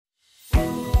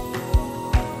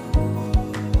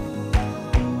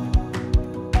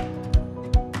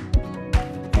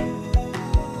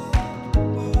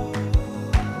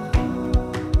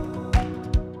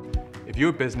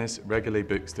your business regularly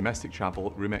books domestic travel,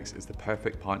 Roomex is the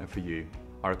perfect partner for you.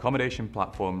 Our accommodation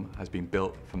platform has been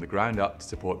built from the ground up to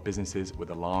support businesses with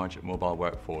a large mobile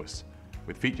workforce,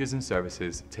 with features and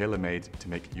services tailor-made to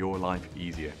make your life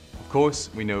easier. Of course,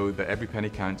 we know that every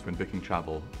penny counts when booking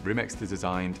travel. Roomex is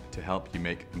designed to help you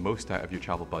make the most out of your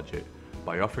travel budget.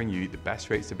 By offering you the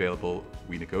best rates available,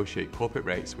 we negotiate corporate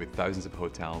rates with thousands of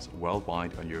hotels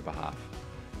worldwide on your behalf,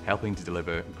 helping to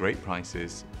deliver great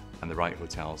prices and the right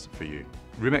hotels for you.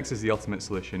 Roomex is the ultimate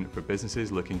solution for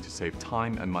businesses looking to save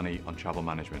time and money on travel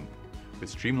management. With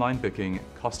streamlined booking,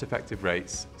 cost-effective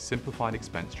rates, simplified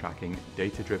expense tracking,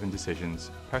 data-driven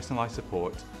decisions, personalized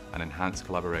support, and enhanced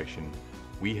collaboration,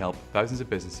 we help thousands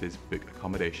of businesses book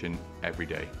accommodation every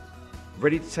day.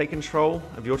 Ready to take control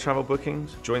of your travel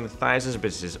bookings? Join the thousands of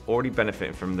businesses already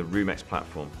benefiting from the Roomex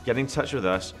platform. Get in touch with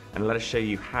us and let us show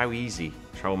you how easy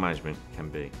travel management can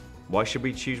be. Why should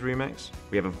we choose Roomex?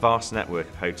 We have a vast network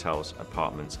of hotels,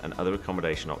 apartments, and other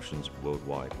accommodation options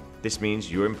worldwide. This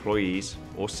means your employees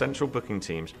or central booking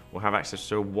teams will have access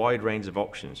to a wide range of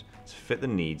options to fit the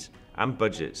needs and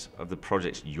budgets of the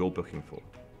projects you're booking for.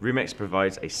 Roomex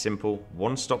provides a simple,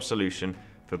 one-stop solution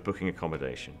for booking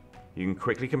accommodation. You can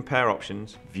quickly compare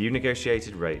options, view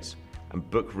negotiated rates, and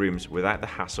book rooms without the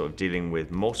hassle of dealing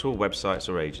with multiple websites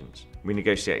or agents. We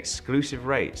negotiate exclusive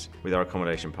rates with our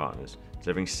accommodation partners,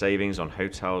 delivering savings on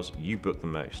hotels you book the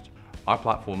most. Our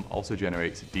platform also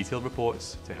generates detailed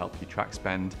reports to help you track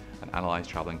spend and analyze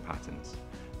traveling patterns,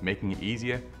 making it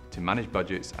easier to manage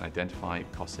budgets and identify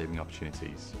cost-saving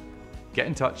opportunities. Get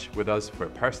in touch with us for a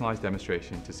personalized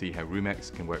demonstration to see how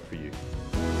Roomex can work for you.